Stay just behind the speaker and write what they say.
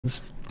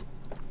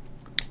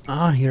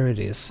Ah, here it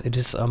is. It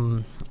is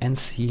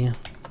NC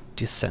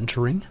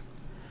Decentering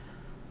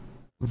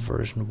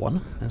version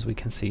 1, as we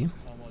can see.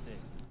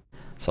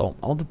 So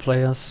all the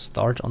players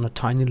start on a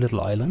tiny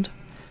little island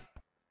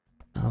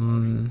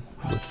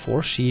with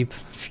 4 sheep,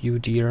 few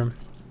deer,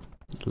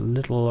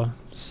 little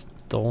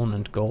stone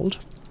and gold.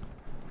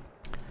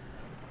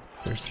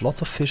 There's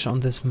lots of fish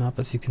on this map,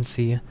 as you can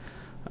see,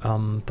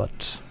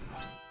 but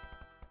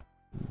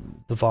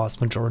the vast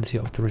majority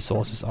of the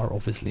resources are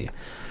obviously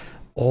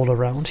all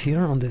around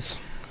here on this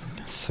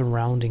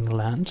surrounding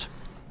land.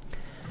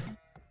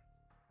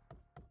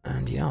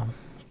 And yeah,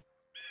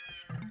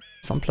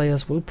 some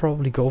players will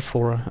probably go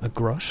for a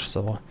grush,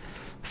 so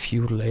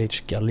feudal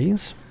age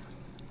galleys.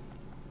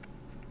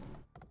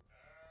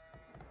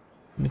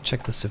 Let me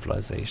check the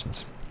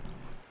civilizations.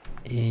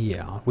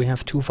 Yeah, we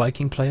have 2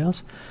 Viking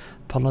players,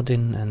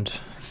 Paladin and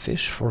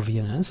Fish for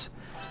VNS.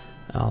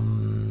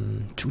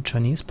 2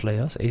 Chinese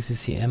players,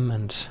 ACCM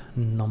and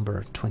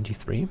number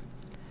 23.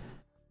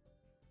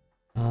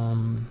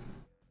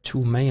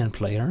 2 Mayan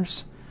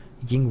players,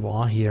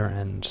 Yinghua here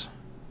and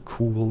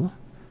Cool.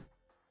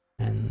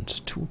 And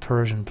 2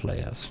 Persian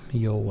players,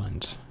 Yo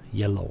and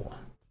Yellow,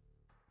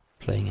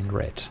 playing in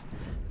red.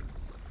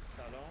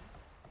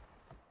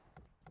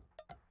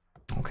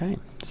 Okay,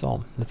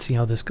 so let's see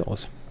how this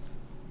goes.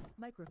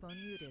 Microphone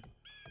muted.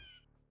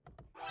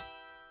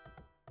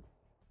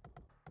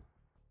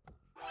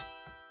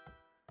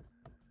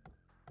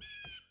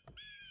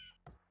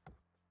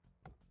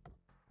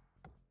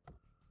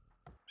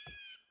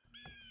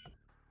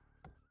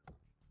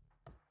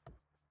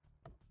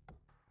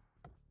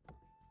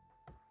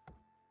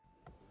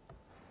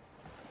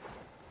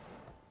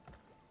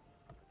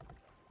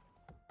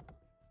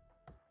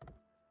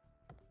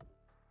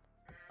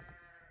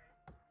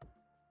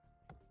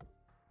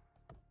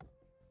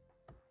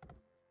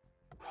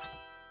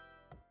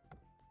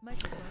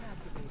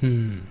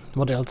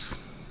 What else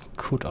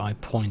could I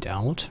point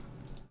out?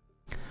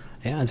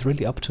 Yeah, it's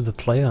really up to the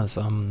players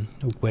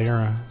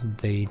where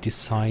they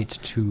decide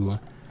to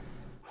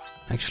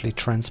actually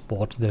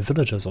transport their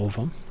villagers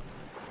over.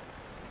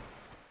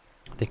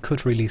 They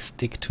could really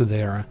stick to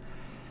their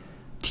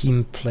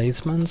team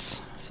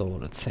placements. So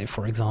let's say,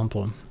 for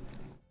example,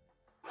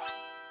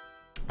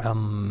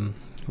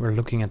 we're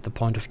looking at the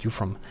point of view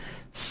from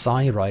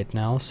Sai right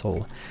now,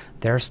 so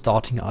their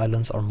starting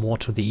islands are more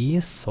to the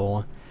east,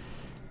 so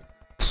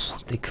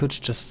they could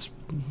just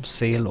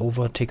sail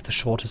over, take the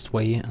shortest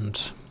way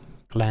and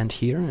land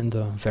here in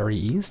the very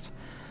east.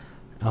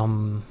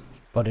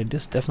 But it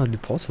is definitely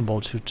possible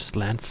to just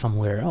land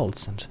somewhere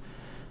else and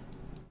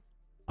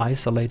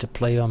isolate a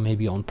player,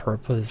 maybe on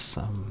purpose.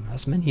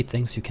 There's many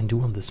things you can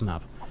do on this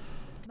map.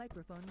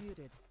 Microphone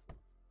muted.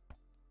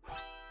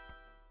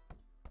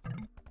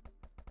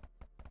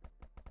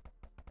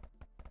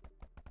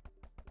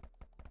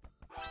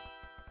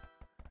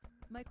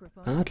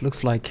 It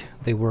looks like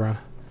they were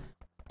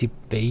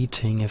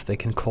debating if they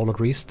can call a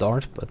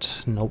restart,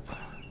 but nope.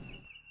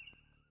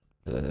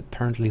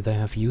 Apparently they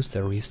have used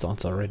their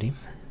restarts already.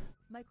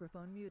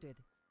 Microphone muted.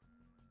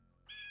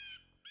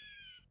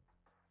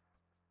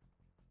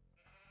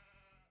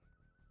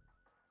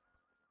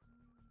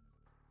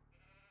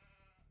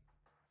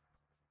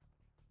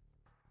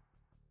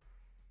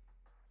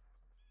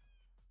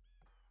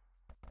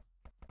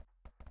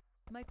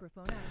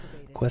 Microphone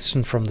activated.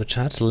 Question from the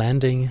chat: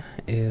 landing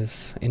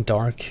is in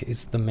dark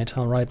is the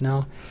meta right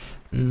now?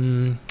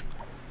 I'm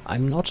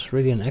not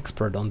really an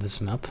expert on this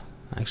map.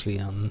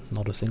 Actually,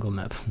 not a single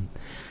map.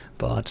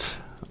 But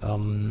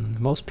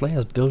most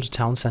players build a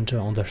town center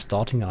on their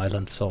starting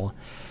island, so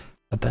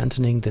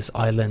abandoning this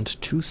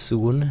island too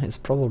soon is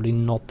probably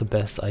not the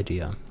best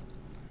idea.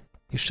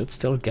 You should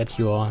still get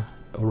your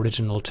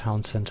original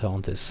town center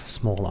on this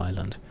small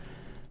island.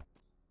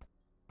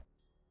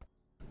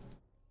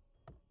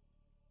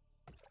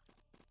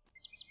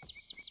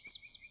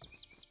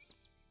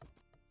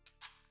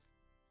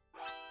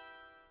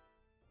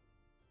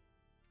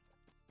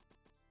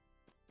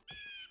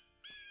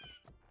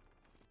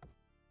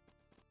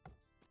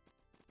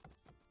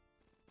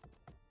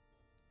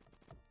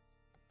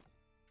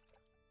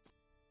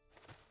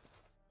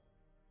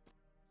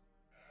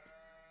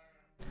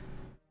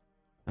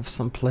 Have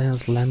some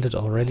players landed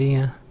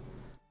already?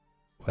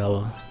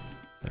 Well,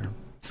 they're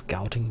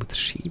scouting with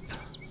sheep.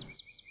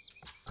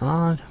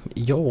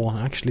 Yo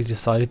actually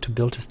decided to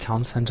build his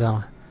town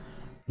center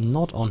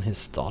not on his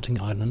starting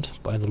island,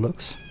 by the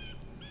looks.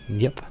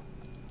 Yep.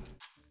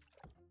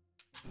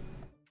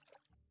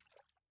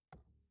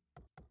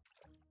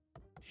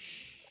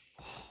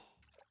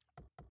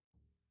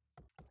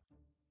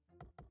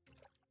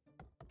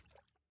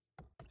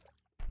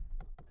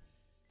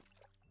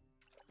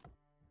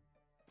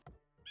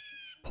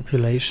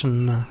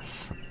 Population,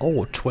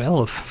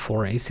 12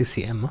 for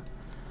ACCM.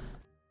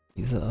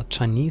 He's a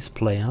Chinese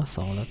player,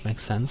 so that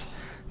makes sense.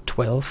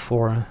 12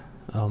 for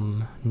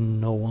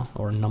no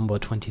or number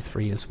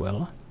 23 as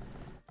well.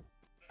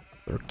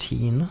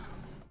 13.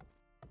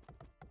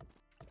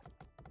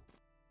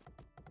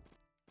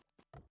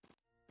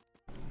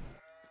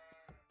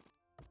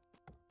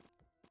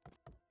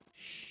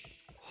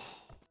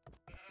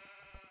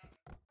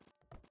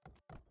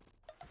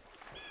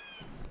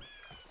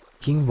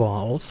 Jinghua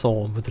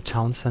also with the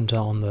town center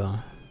on the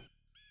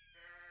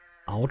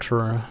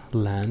outer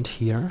land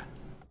here.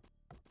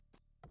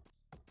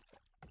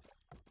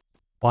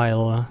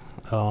 While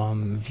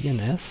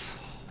VNS,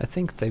 I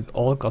think they've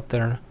all got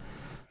their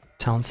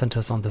town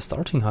centers on the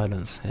starting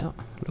islands. Yeah,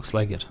 looks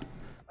like it.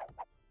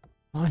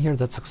 Ah, here,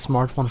 that's a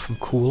smart one from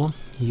Cool,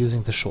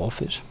 using the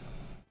shorefish.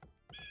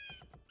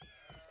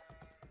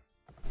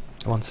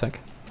 One sec.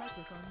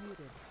 Microphone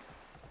muted.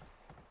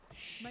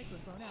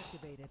 Microphone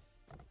activated.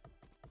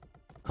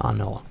 Ah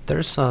no,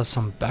 there's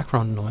some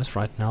background noise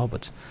right now,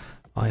 but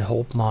I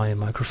hope my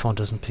microphone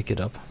doesn't pick it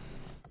up.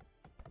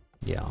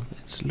 Yeah,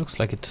 it looks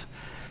like it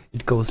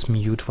goes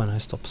mute when I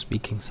stop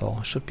speaking, so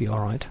it should be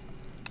alright.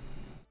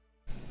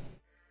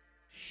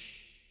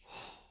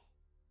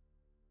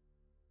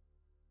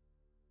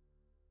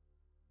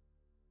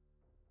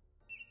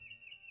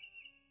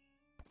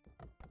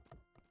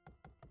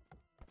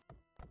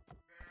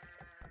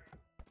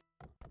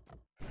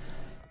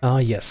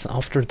 Yes,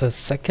 after the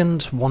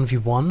second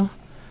 1v1,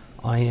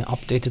 I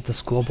updated the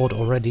scoreboard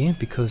already,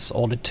 because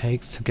all it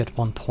takes to get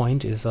 1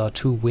 point is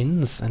 2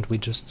 wins, and we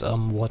just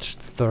watched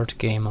the third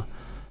game,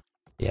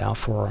 yeah,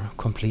 for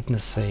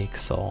completeness sake,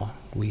 so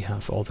we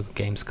have all the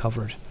games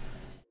covered.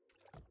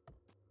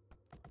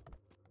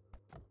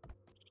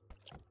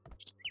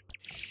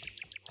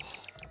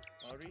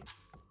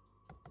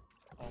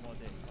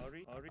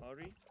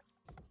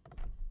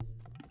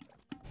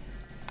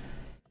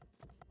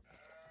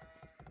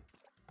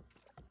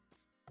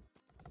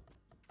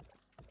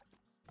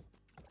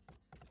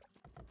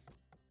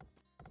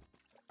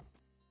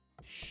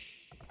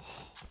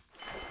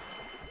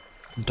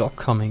 Doc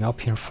coming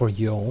up here for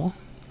Yo.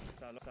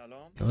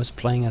 Yo is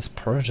playing as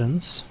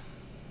Persians.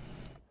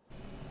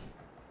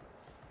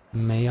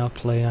 Maya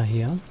player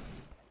here.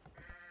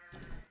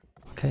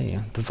 Okay,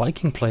 the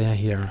Viking player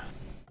here,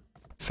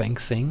 Feng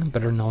Xing,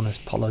 better known as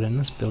Paladin,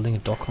 is building a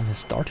dock on his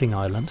starting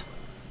island.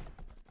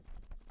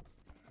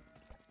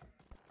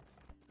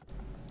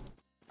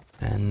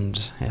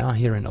 And yeah,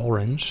 here in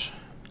orange.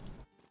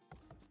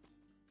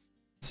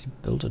 Has he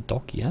built a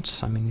dock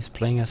yet? I mean, he's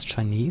playing as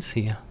Chinese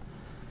here.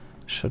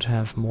 Should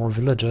have more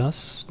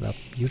villagers. That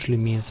usually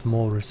means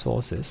more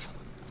resources.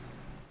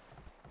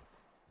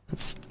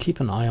 Let's keep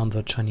an eye on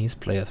the Chinese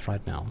players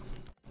right now.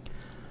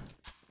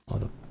 Or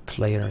the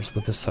players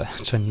with the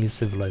Chinese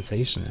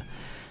civilization.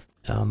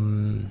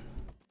 Number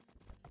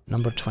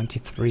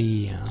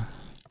 23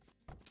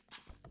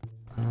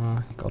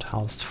 got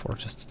housed for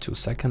just 2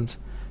 seconds.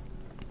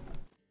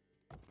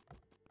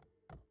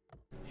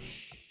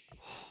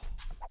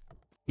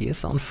 He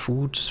is on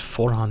food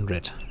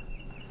 400.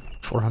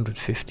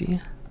 450.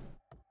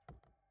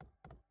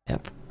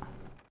 Yep.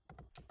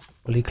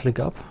 Will he click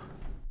up?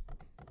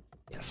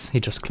 Yes, he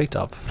just clicked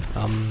up.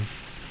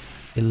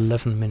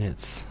 11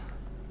 minutes.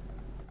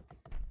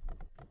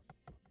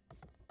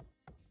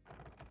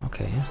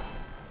 Okay.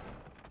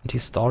 And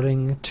he's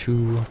starting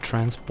to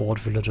transport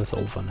villagers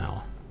over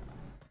now.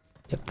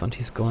 Yep, and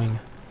he's going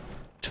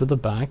to the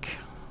back,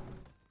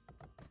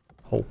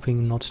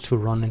 hoping not to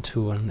run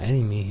into an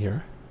enemy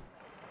here.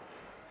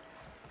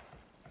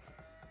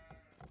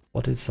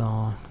 What is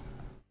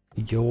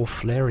Yo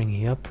flaring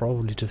here?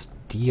 Probably just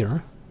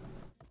deer.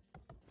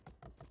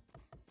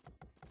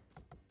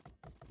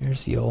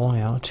 Here's Yo,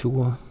 yeah,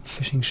 2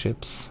 fishing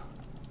ships.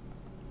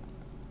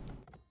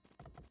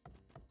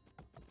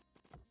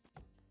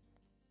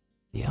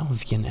 Yeah,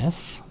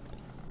 VNS.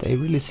 They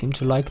really seem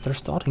to like their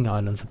starting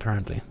islands,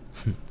 apparently.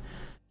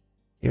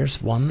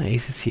 Here's one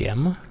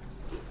ACCM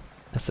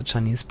as the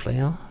Chinese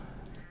player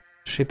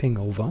shipping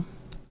over.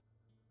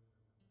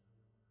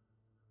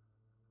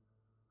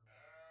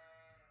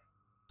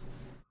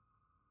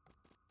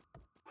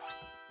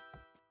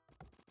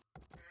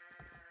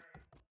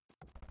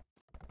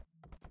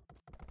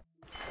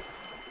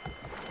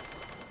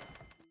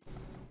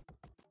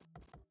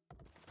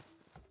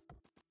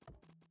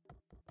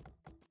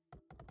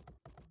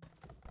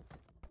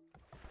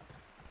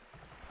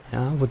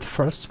 Yeah, with the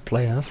first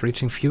players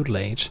reaching feudal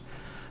age,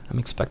 I'm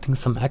expecting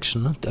some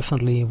action,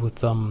 definitely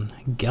with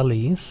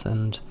galleys,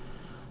 and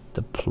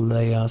the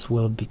players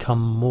will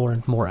become more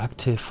and more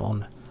active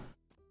on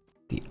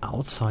the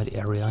outside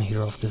area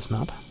here of this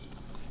map.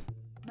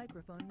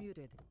 Microphone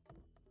muted.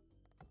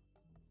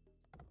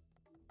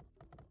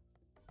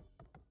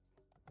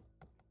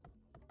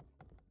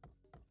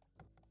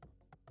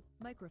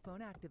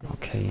 Microphone activated.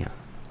 Okay.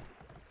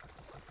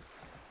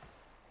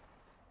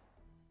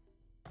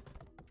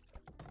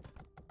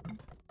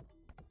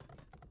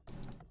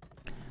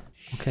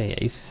 Okay,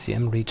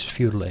 ACCM reached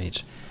feudal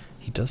age.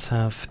 He does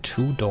have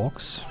 2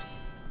 docks.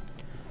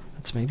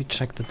 Let's maybe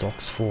check the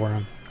docks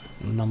for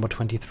number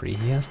 23.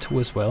 He has 2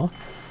 as well.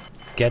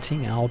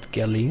 Getting out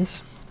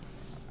galleys.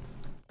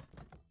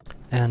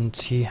 And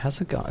he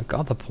has a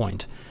gather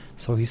point.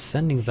 So he's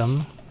sending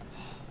them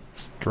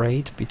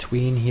straight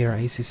between here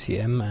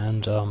ACCM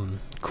and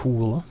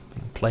Cool,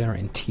 player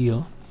in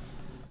teal.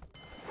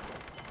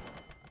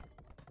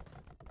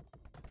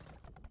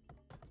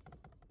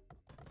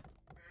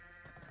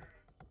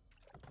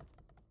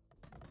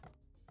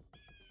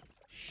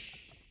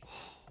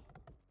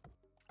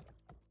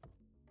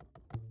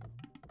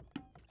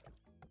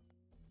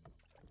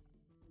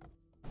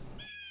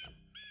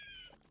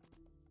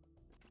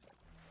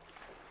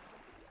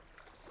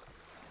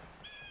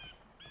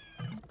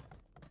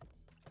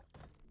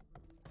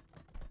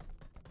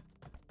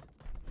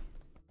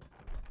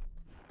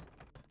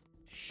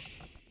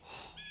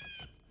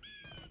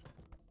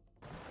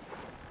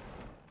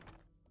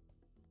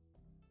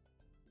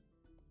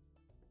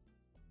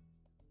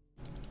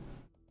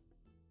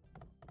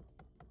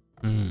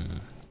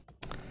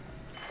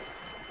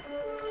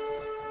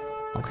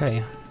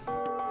 Okay.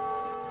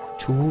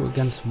 2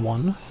 against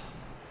 1.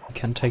 We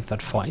can take that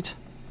fight.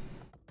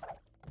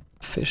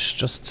 Fish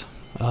just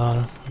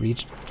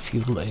reached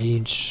feudal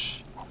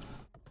age.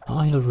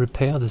 Ah, he'll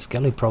repair this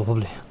galley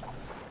probably.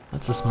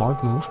 That's a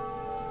smart move.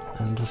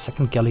 And the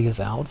second galley is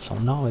out, so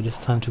now it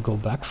is time to go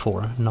back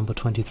for number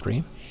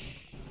 23.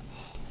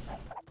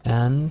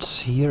 And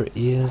here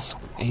is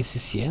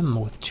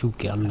ACCM with 2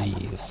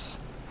 galleys.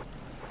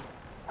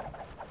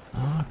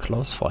 Ah,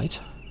 close fight.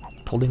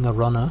 Pulling a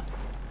runner.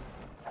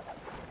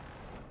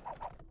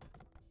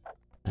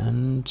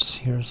 And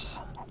here's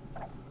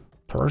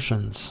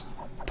Persians.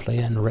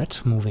 Player in red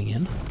moving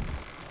in.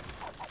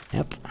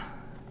 Yep.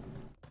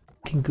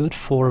 Looking good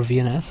for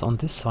VNS on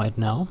this side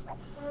now.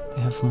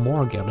 They have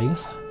more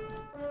galleys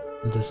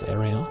in this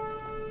area.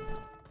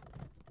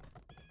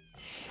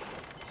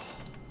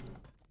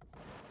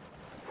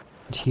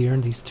 And here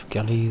these 2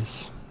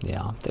 galleys,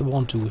 yeah, they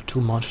won't do too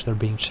much. They're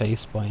being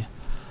chased by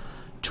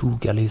 2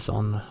 galleys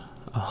on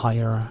a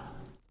higher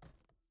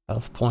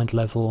health point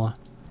level.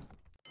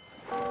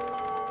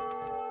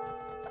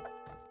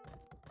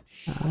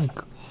 I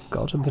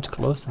got a bit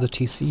close to the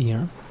TC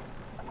here.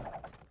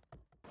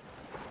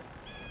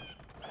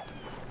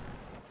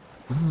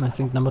 I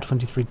think number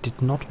 23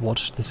 did not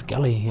watch this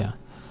galley here.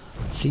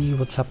 Let's see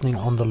what's happening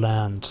on the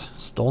land.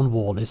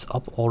 Stonewall is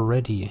up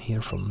already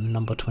here from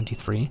number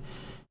 23.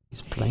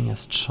 He's playing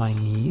as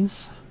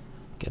Chinese,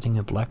 getting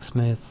a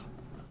blacksmith.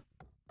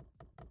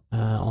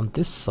 On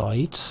this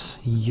side,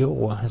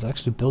 Yo has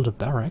actually built a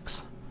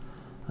barracks.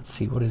 Let's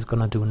see what he's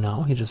gonna do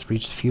now. He just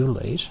reached fuel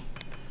age.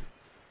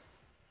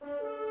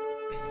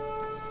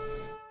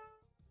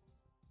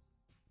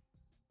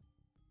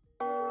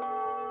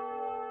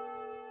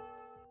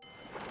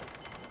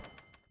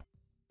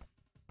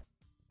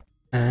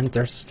 And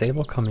there's a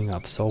stable coming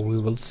up, so we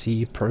will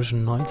see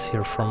Persian knights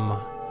here from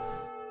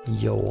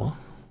Yo.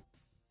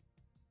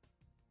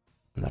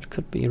 And that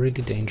could be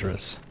really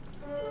dangerous.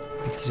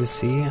 Because you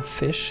see,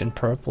 fish in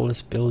purple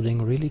is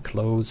building really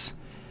close.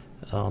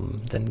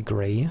 Then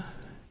grey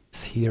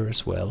is here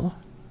as well.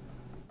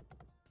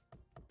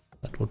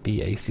 That would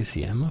be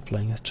ACCM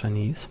playing as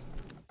Chinese.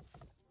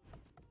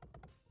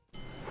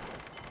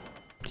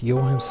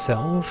 Yo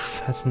himself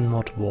has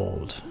not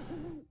walled.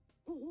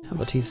 Yeah,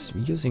 but he's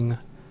using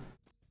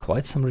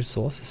quite some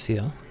resources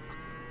here.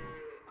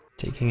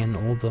 Taking in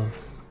all the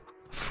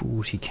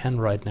food he can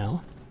right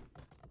now.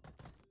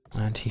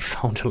 And he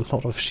found a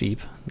lot of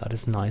sheep. That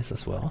is nice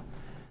as well.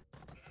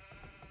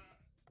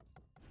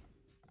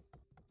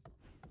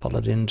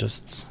 Paladin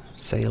just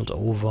sailed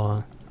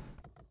over,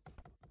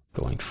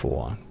 going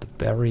for the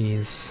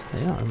berries.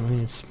 Yeah, I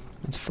mean it's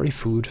free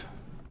food.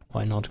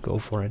 Why not go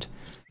for it?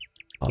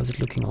 How is it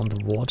looking on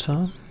the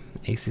water?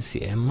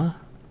 ACCM.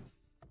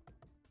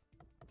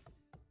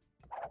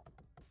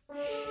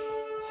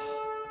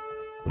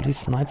 Will he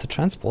snipe the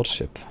transport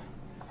ship?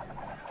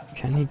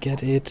 Can he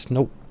get it?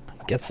 Nope.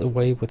 Gets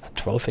away with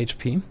 12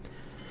 HP.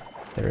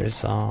 There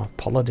is a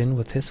Paladin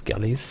with his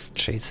galleys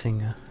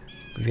chasing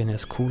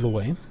VNS Cool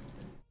away.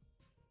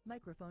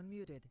 Microphone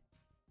muted.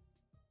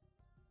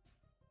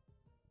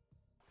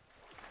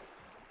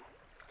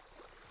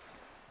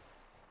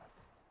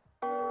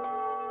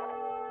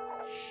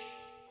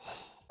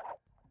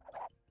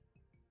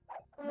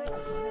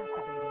 Microphone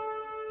activated.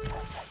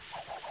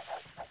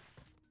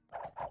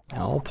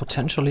 Oh,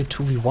 potentially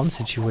 2v1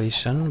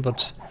 situation,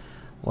 but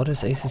what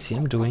is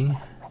ACCM doing?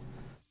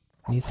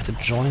 Needs to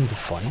join the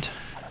fight.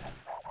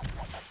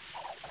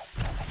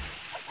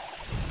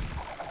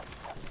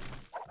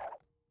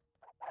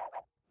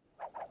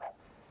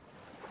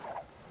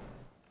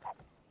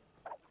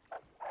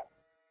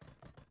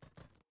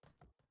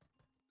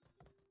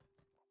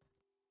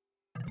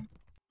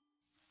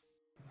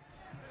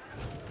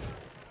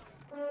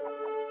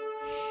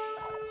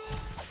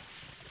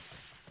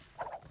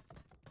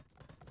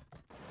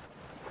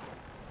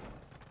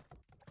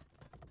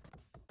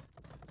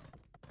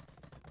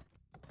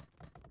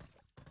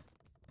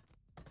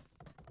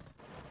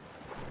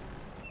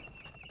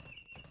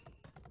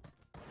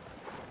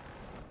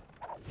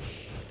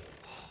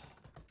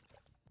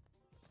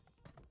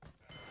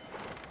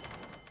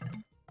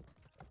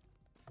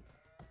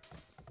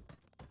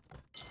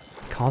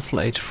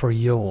 Castle Age for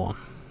Yo.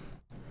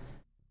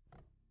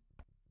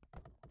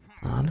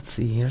 Let's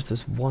see, here's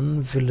this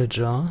one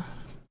villager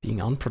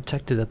being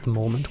unprotected at the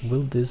moment.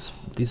 Will these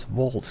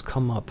walls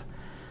come up?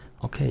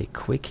 Okay,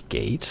 quick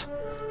gate.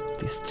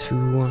 These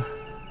 2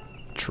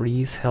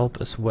 trees help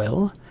as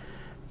well.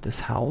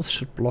 This house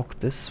should block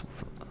this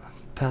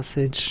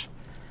passage.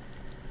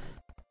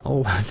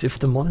 Oh, and if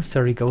the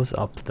monastery goes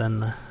up,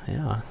 then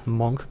yeah,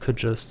 monk could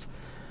just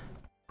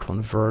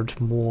convert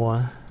more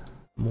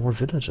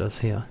villagers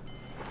here.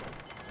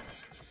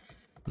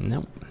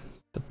 Nope,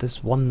 but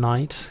this one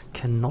knight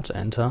cannot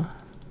enter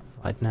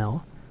right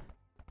now.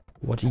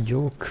 What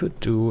Yo could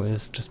do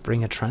is just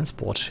bring a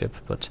transport ship,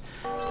 but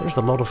there's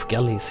a lot of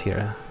galleys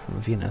here,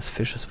 VNS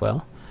fish as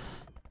well.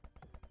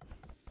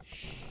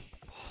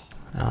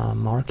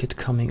 Market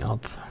coming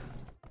up.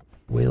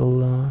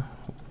 Will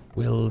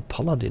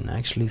Paladin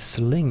actually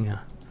sling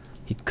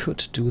He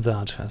could do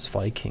that as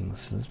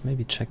Vikings. Let's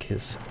maybe check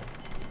his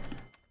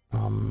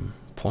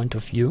point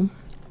of view.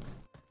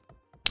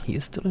 He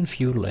is still in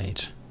feudal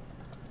age.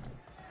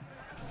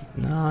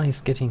 Nah, he's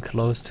getting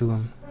close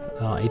to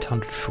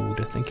 800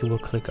 food. I think he will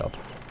click up.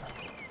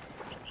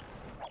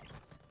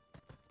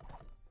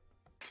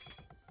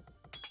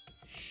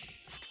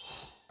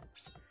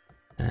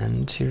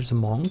 And here's a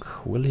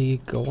monk. Will he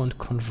go and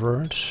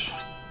convert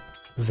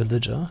a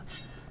villager?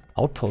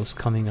 Outpost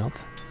coming up.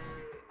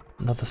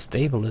 Another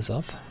stable is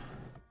up.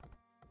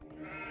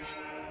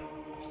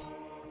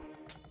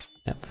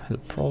 Yep, he'll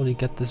probably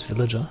get this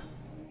villager.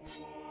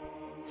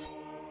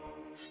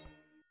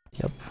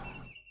 Yep.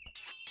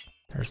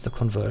 There's the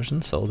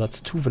conversion, so that's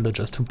 2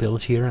 villagers to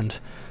build here and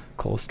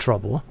cause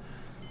trouble.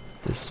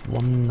 This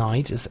one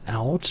knight is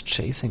out,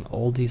 chasing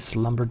all these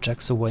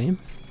lumberjacks away.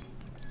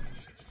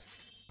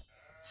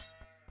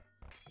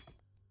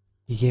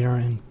 Here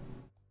in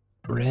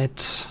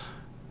red,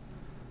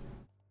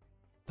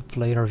 the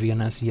player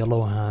VNS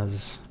yellow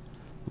has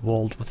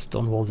walled with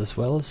stone walls as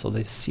well, so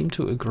they seem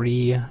to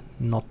agree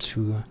not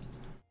to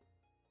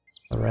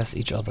harass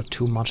each other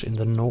too much in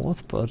the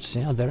north, but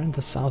yeah, there in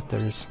the south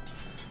there is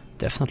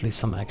definitely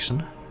some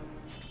action.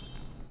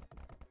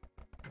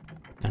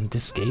 And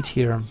this gate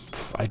here,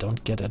 I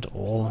don't get at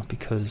all,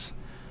 because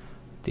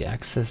the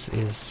access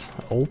is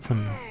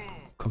open,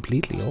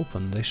 completely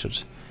open. They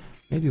should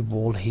maybe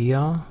wall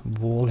here,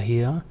 wall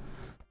here.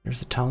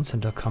 There's a town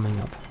center coming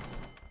up.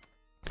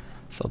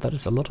 So that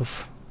is a lot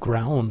of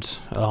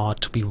ground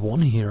to be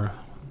won here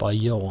by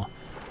Yo.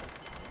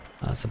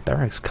 There's a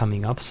barracks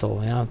coming up,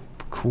 so yeah,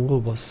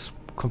 Cool was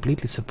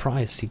completely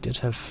surprised. He did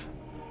have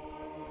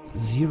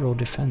 0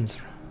 defense.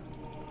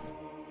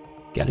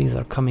 Galleys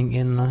are coming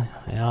in,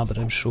 yeah, but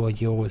I'm sure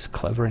Yo is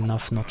clever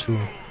enough not to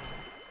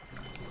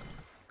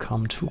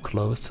come too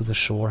close to the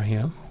shore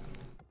here.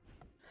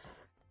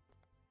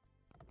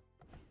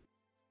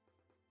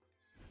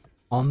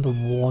 On the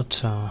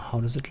water,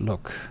 how does it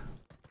look?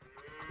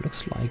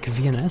 Looks like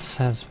VNS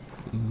has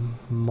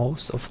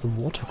most of the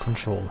water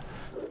control.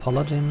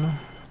 Paladin,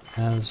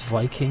 as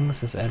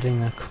Vikings, is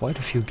adding quite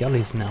a few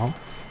galleys now.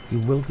 He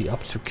will be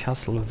up to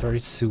castle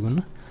very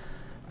soon.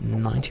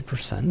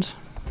 90%.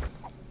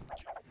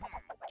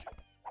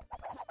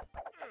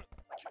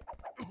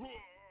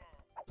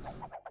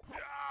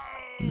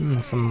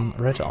 Some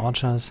red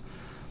archers,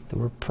 they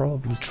were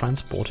probably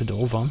transported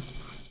over.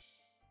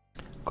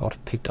 Got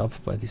picked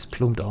up by these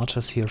plumed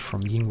archers here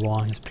from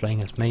Yinghua. He's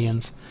playing as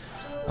Mayans.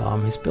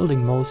 He's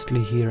building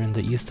mostly here in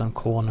the eastern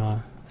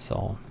corner,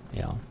 so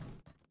yeah.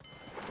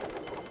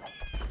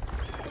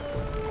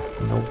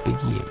 No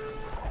biggie.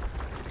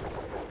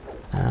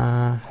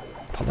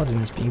 Paladin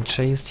is being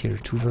chased here,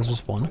 2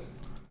 versus 1.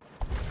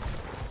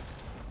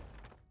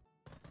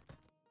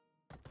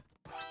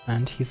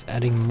 And he's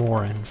adding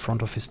more in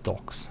front of his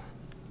docks.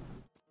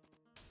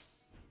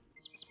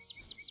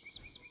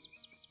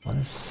 What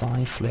is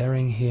Psy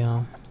flaring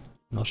here?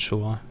 Not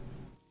sure.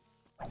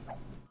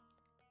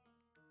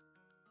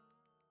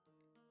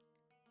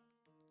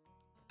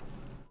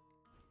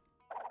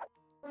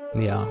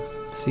 Yeah,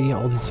 see,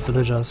 all these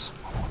villagers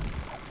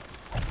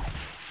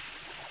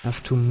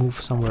have to move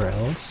somewhere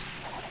else.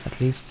 At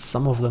least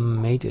some of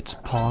them made it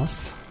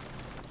past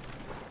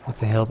with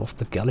the help of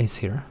the galleys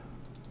here.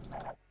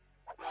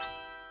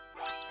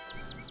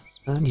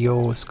 And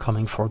Yo is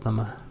coming for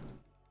them.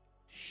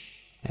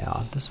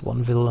 Yeah, this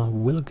one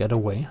will get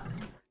away.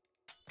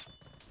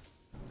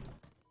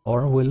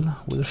 Or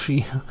will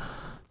she?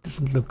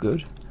 Doesn't look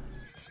good.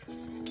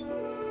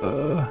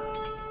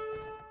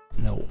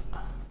 No.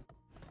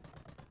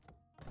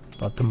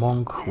 But the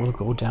monk will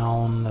go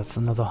down. That's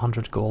another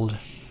 100 gold.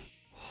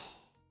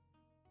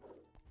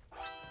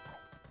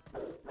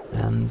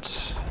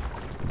 And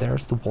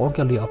there's the war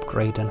galley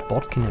upgrade and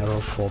Bodkin arrow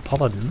for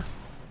Paladin.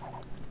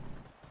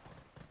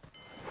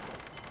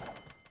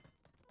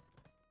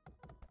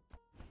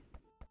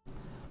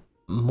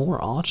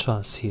 More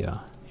archers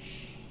here.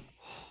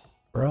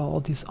 Where are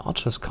all these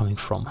archers coming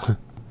from?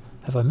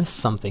 Have I missed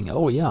something?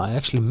 Oh yeah, I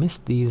actually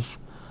missed these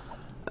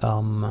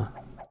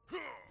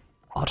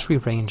archery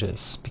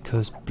ranges,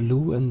 because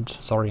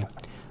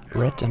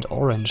red and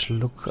orange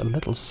look a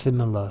little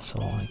similar,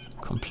 so I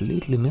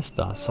completely missed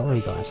that.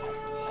 Sorry guys.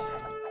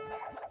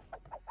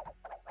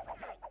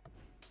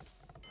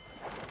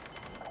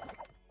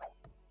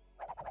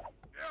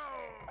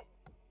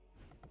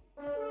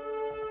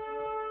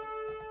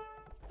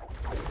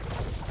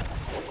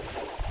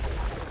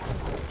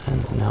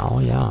 And now,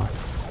 yeah,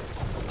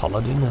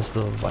 Paladin as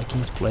the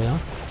Vikings player,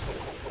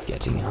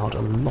 getting out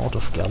a lot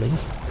of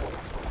galleys.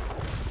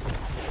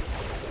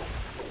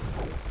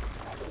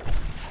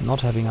 He's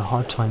not having a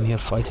hard time here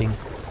fighting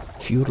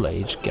feudal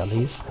age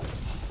galleys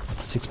with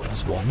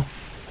 6+1.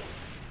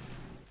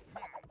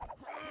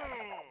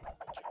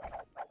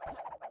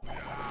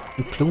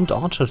 The plumed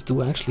archers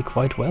do actually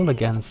quite well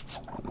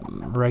against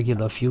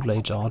regular feudal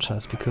age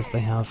archers, because they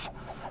have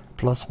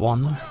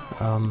 +1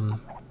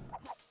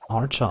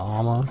 archer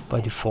armor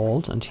by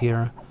default, and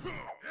here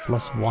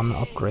 +1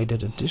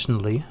 upgraded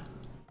additionally.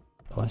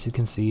 So as you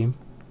can see,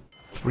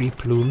 3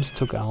 plumes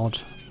took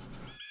out,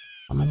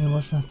 how many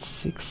was that?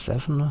 6,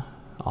 7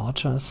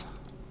 archers.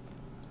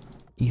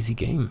 Easy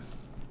game.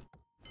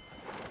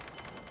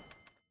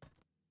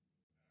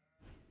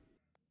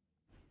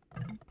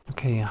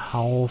 Okay,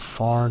 how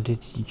far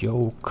did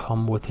Yo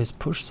come with his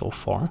push so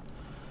far?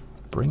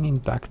 Bringing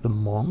back the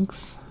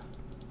monks.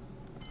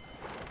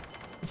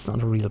 It's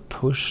not a real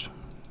push,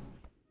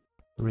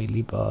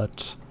 really,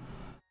 but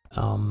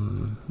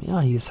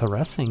yeah, he's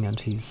harassing and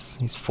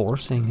he's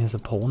forcing his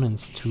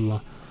opponents to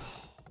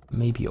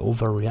maybe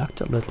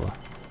overreact a little,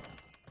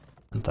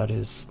 and that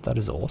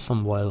is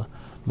awesome. While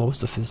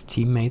most of his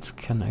teammates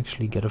can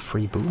actually get a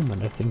free boom,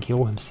 and I think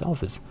Yo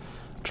himself is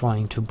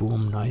trying to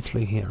boom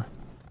nicely here.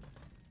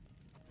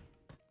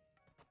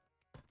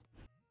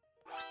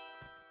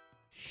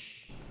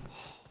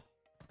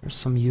 There's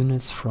some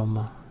units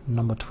from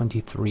number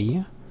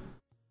 23.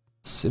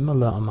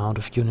 Similar amount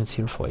of units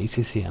here for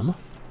ACCM.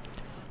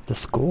 The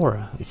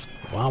score is,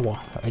 wow,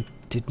 I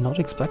did not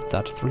expect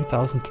that.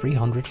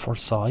 3,300 for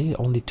Psy,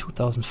 only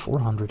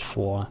 2,400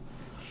 for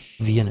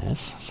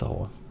VNS,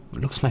 so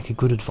looks like a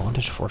good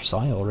advantage for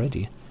Psy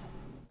already.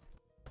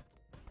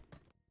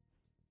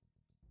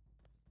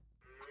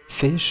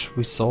 Fish,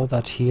 we saw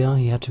that here,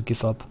 he had to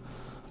give up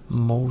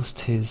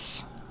most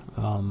his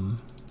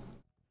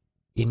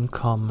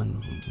income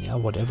and yeah,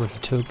 whatever he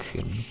took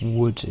in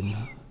wood, in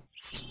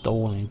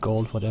stone, in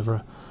gold,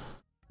 whatever,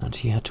 and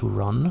he had to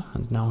run,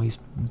 and now he's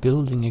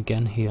building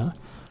again here.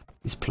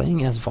 He's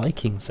playing as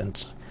Vikings,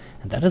 and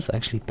that is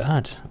actually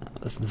bad,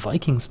 as the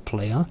Vikings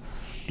player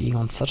being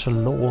on such a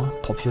low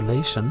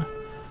population,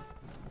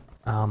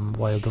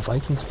 while the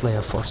Vikings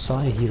player for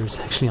Psy here is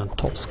actually on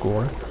top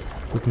score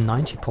with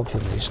 90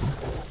 population.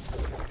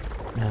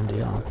 And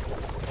yeah,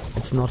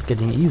 it's not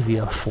getting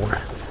easier for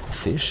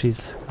Fish.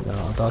 He's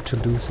about to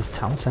lose his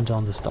town center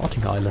on the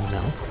starting island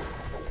now.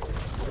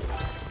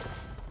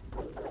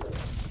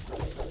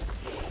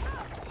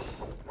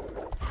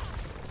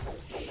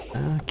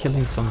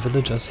 Killing some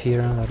villagers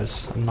here, that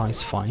is a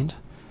nice find.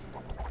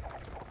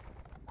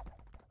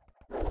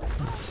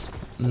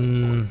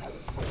 And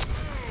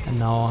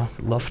now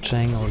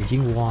Lovechang or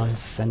Yinghua is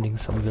sending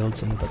some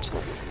wilds in, but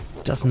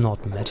it does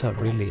not matter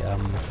really.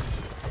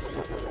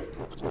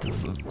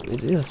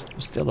 It is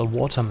still a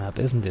water map,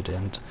 isn't it?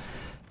 And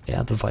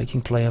yeah, the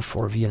Viking player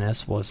for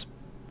VNS was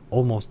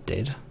almost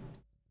dead.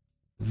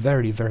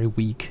 Very, very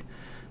weak.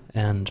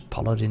 And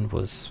Paladin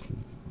was,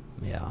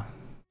 yeah,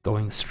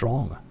 going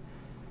strong.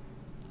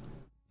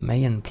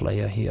 Mayan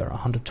player here,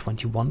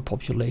 121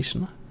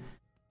 population.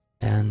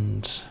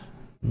 And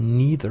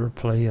neither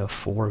player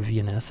for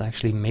VNS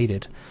actually made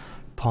it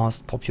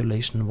past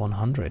population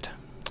 100.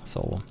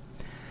 So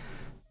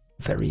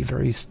very,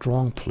 very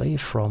strong play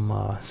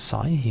from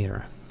Psy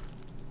here.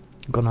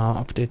 Gonna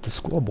update the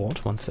scoreboard,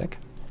 one sec.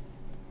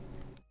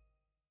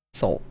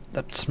 So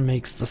that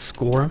makes the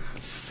score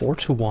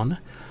 4-1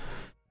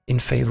 in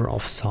favor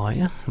of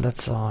Psy.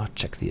 Let's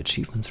check the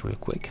achievements real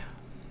quick.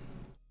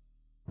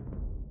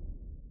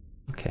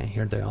 Okay,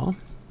 here they are.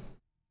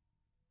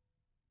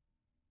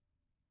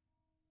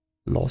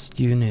 Lost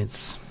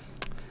units.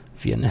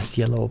 VNS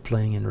yellow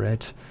playing in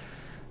red.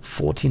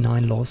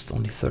 49 lost,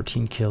 only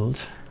 13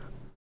 killed.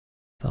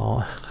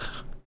 So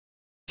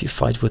if you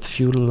fight with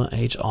feudal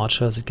age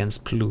archers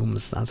against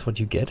plumes, that's what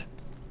you get.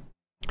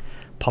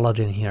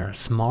 Paladin here,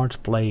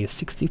 smart play,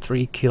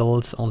 63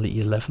 kills, only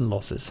 11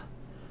 losses.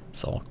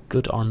 So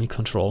good army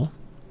control.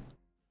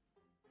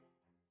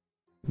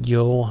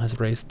 Yo has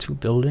raised 2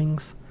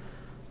 buildings.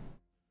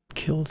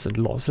 Kills and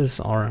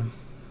losses are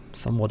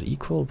somewhat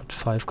equal, but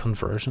 5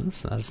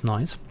 conversions, that is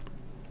nice.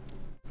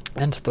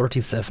 And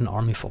 37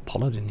 army for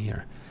Paladin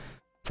here,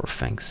 for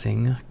Feng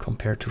Xing,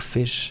 compared to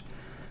Fish,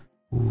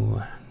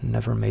 who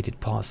never made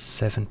it past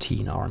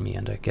 17 army,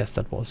 and I guess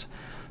that was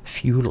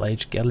feudal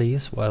age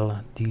galleys,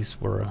 while these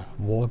were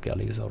war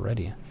galleys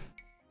already.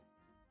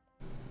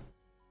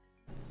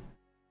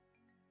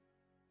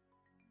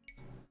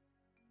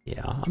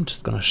 Yeah, I'm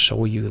just gonna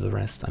show you the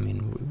rest. I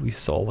mean, we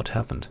saw what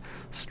happened.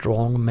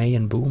 Strong May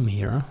and Boom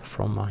here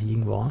from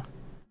Yinghua.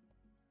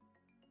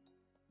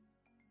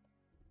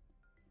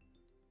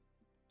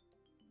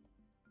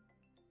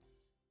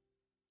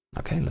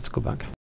 Okay, let's go back.